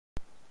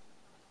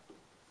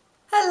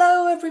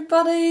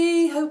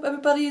everybody, hope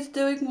everybody is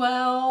doing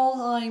well.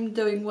 I'm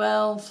doing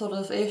well, sort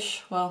of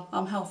ish. Well,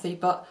 I'm healthy,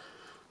 but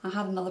I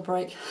had another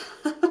break.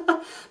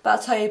 But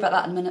I'll tell you about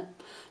that in a minute.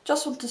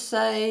 Just want to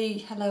say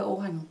hello.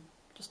 Oh, hang on,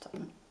 just a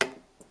minute. A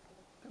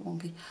bit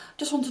wonky.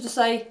 Just wanted to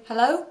say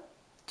hello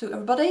to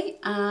everybody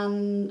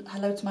and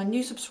hello to my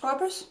new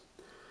subscribers.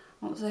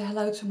 I want to say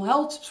hello to my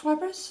old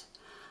subscribers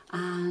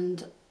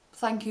and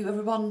thank you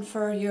everyone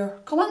for your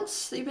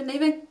comments that you've been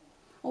leaving.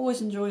 Always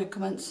enjoy your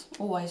comments,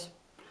 always.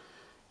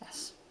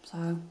 Yes,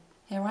 so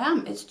here I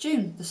am. It's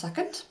June the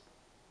 2nd.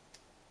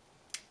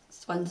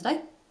 It's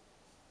Wednesday.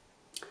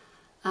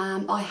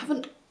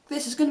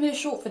 This is going to be a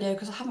short video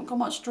because I haven't got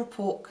much to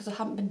report because I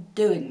haven't been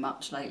doing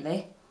much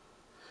lately.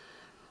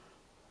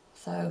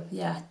 So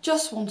yeah,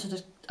 just wanted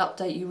to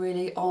update you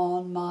really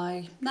on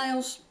my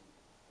nails,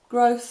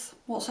 growth,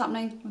 what's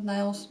happening with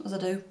nails as I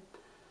do.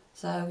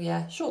 So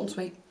yeah, short and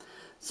sweet.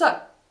 So,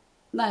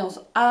 nails.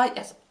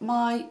 Yes,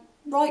 my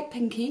right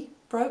pinky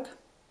broke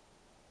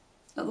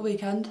at the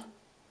weekend.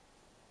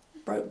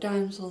 Broke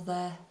down sort of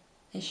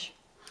there-ish.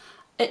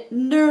 It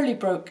nearly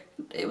broke.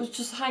 It was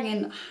just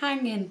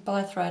hanging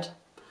by a thread.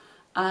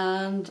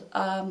 And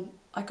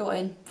I got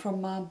in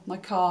from my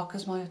car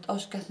because I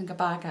was getting a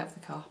bag out of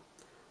the car.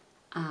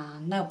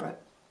 And nail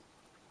broke.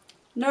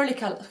 Nearly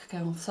killed,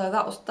 so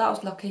that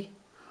was lucky.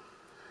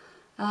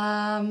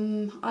 I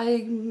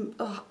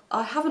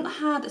haven't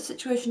had a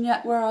situation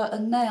yet where a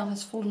nail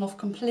has fallen off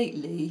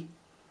completely.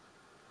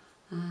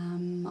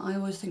 I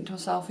always think to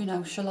myself, you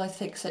know, shall I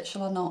fix it,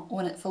 shall I not,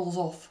 when it falls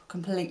off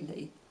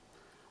completely?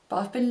 But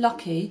I've been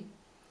lucky,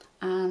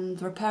 and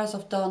the repairs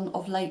I've done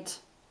of late,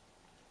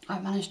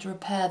 I've managed to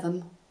repair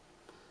them,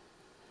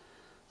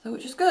 so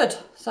which is good.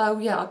 So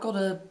yeah, I've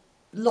got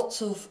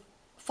lots of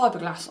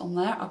fiberglass on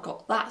there. I've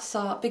got that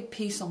side, big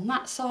piece on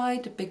that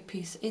side, a big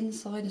piece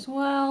inside as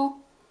well.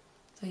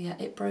 So yeah,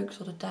 it broke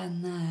sort of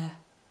down there.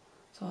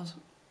 So I was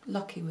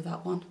lucky with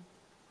that one.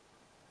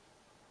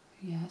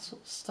 Yeah, it's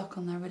sort of stuck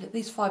on there really.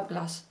 These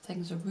fiberglass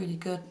things are really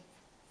good.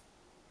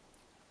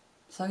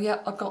 So yeah,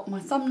 I've got my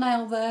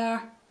thumbnail there.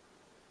 I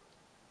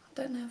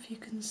don't know if you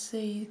can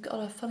see,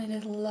 got a funny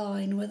little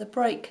line where the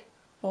break,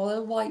 or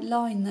a white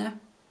line there,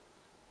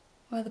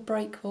 where the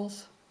break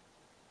was.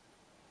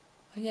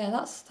 So yeah,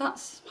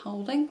 that's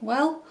holding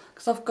well,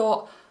 because I've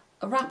got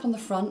a wrap on the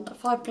front, a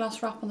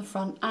fiberglass wrap on the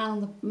front,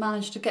 and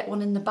managed to get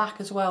one in the back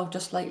as well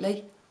just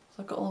lately.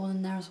 So I've got one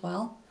in there as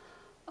well.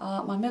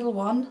 My middle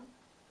one,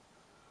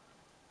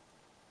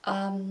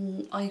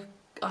 I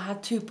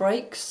had 2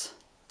 breaks,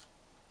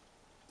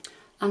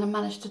 and I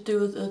managed to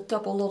do a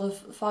double lot of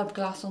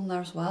fiberglass on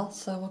there as well.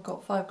 So I've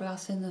got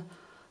fiberglass in the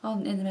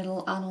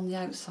middle and on the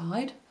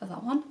outside of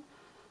that one.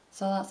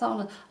 So that's that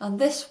one. And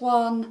this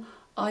one,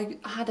 I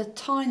had a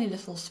tiny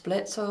little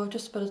split, so I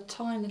just put a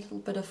tiny little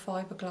bit of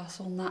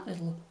fiberglass on that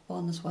little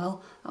one as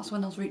well. That's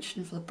when I was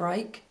reaching for the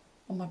brake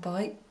on my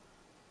bike.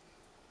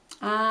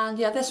 And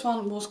yeah, this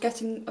one was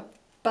getting a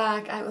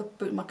bag out of the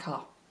boot of my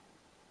car.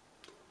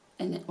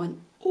 And it went,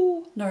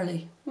 oh,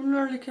 nearly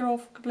came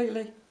off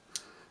completely.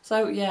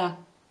 So yeah,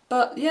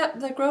 but yeah,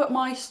 they grow at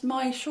my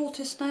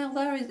shortest nail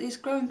there is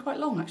growing quite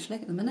long actually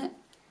at the minute.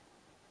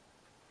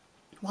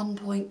 1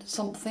 point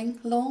something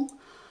long.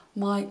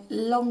 My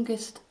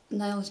longest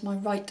nail is my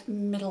right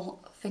middle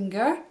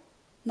finger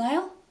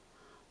nail.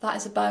 That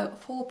is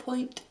about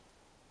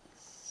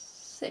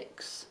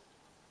 4.6.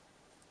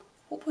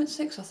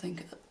 4.6 I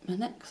think at the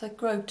minute, because I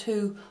grow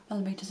 2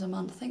 millimetres a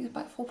month. I think it's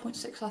about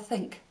 4.6 I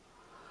think.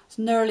 It's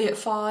nearly at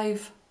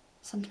 5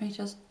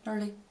 centimetres,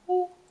 nearly.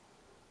 Oh.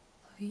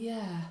 So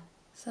yeah,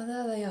 so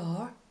there they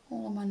are,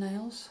 all of my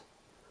nails.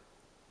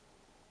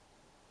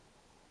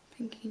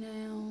 Pinky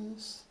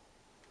nails.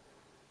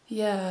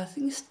 Yeah, I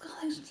think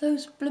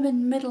those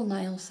blooming middle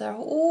nails, they're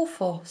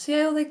awful. See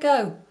how they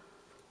go?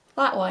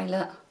 That way,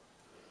 look.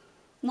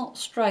 Not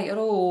straight at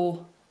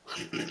all.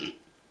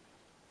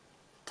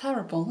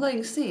 Terrible. Look, you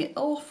can see it,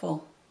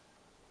 awful.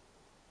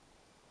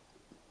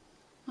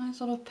 My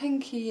sort of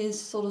pinky is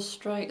sort of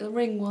straight, the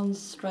ring one's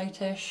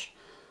straightish.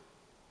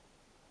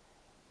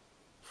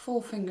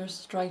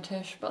 Forefinger's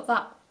straightish, but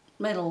that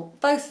middle,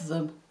 both of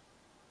them,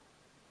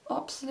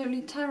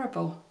 absolutely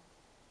terrible.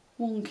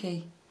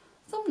 Wonky.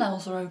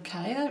 Thumbnails are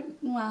okay.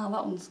 Well,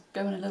 that one's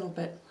going a little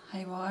bit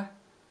haywire.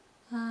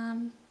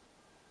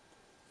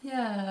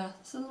 Yeah,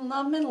 so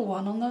that middle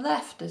one on the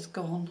left is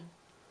gone.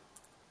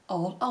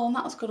 Oh, and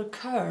that's got a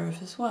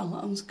curve as well.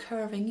 That one's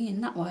curving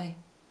in that way.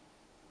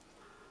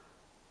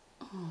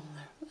 Oh,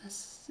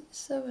 it's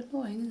so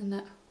annoying, isn't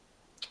it?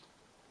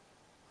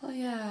 Oh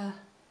yeah,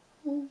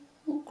 all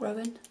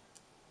growing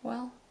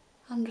well.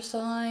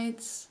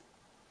 Undersides.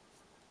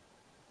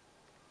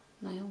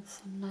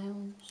 Nails,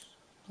 thumbnails.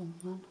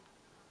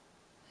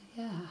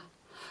 Yeah.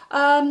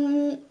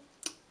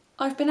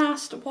 I've been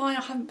asked why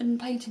I haven't been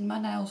painting my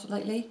nails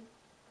lately,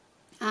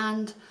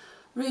 and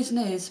the reason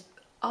is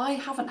I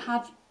haven't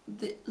had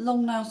the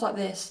long nails like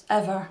this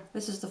ever.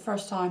 This is the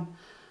first time,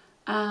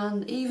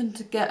 and even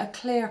to get a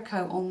clear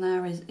coat on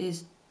there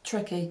is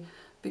tricky,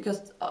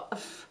 because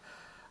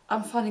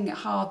I'm finding it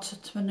hard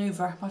to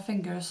manoeuvre my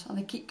fingers, and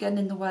they keep getting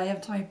in the way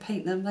every time I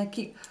paint them. They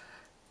keep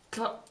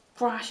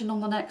crashing on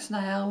the next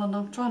nail, and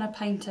I'm trying to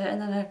paint it,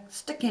 and then they're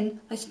sticking,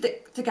 they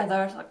stick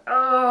together. It's like,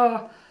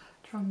 oh,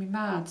 driving me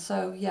mad.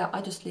 So yeah,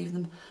 I just leave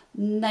them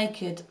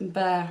naked and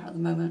bare at the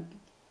moment.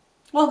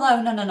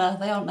 Well, no,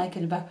 they aren't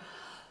naked and bare.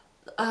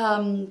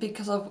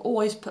 Because I've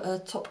always put a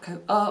top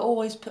coat,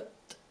 always put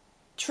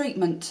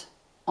treatment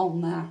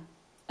on there.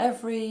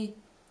 Every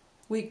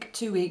week,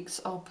 2 weeks,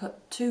 I'll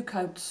put 2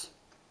 coats.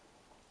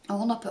 I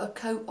want to put a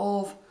coat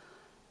of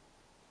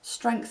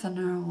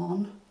strengthener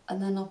on, and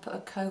then I'll put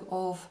a coat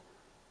of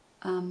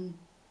thickener.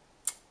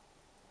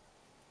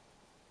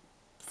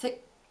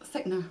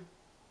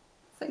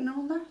 Thickener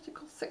on there? Is it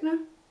called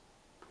thickener?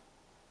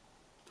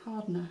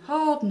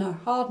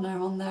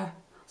 Hardener on there.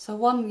 So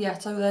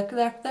so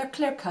they're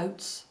clear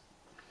coats.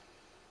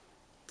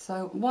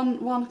 So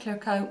one clear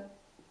coat,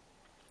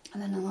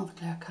 and then another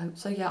clear coat.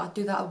 So yeah, I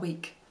do that a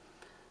week,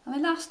 and they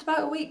last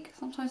about a week.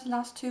 Sometimes they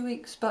last 2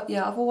 weeks. But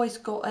yeah, I've always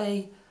got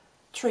a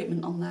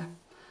treatment on there.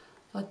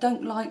 I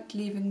don't like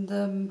leaving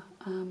them.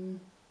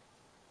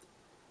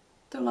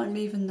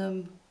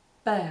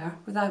 Bare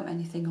without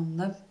anything on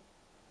them.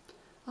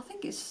 I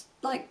think it's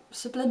like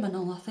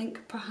subliminal. I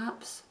think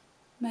perhaps,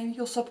 maybe,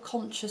 or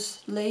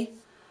subconsciously,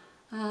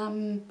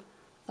 that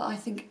I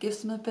think it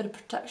gives them a bit of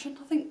protection.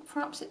 I think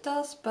perhaps it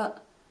does,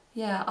 but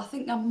yeah, I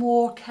think I'm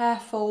more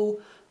careful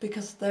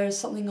because there's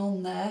something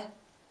on there.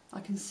 I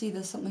can see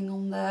there's something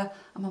on there,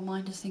 and my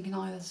mind is thinking,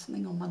 oh, there's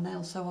something on my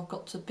nail, so I've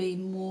got to be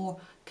more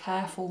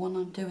careful when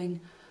I'm doing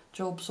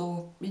jobs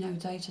or,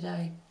 day to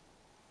day.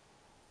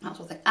 That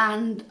sort of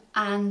thing.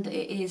 And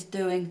it is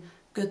doing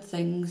good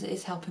things. It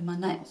is helping my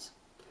nails,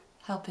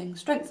 helping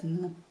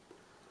strengthen them,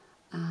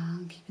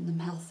 and keeping them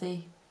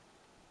healthy,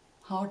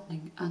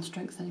 hardening and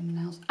strengthening the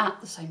nails at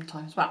the same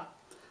time as well.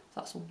 So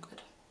that's all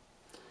good.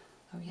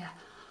 So yeah,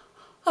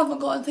 I haven't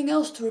got anything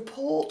else to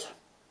report,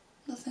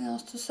 nothing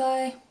else to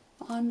say.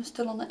 I'm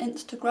still on the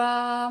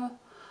Instagram,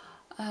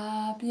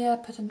 yeah,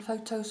 putting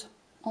photos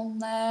on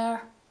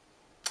there,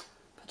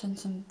 putting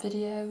some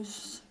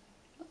videos,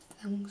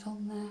 things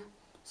on there.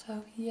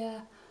 So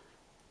yeah,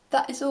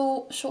 that is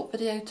all. Short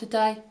video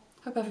today.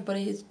 Hope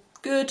everybody is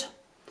good.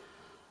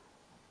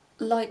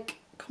 Like,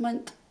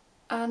 comment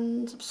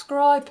and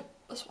subscribe.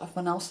 That's what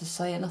everyone else is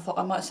saying. I thought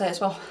I might say it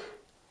as well.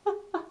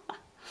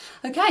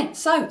 Okay,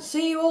 so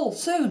see you all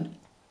soon.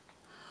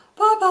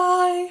 Bye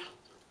bye.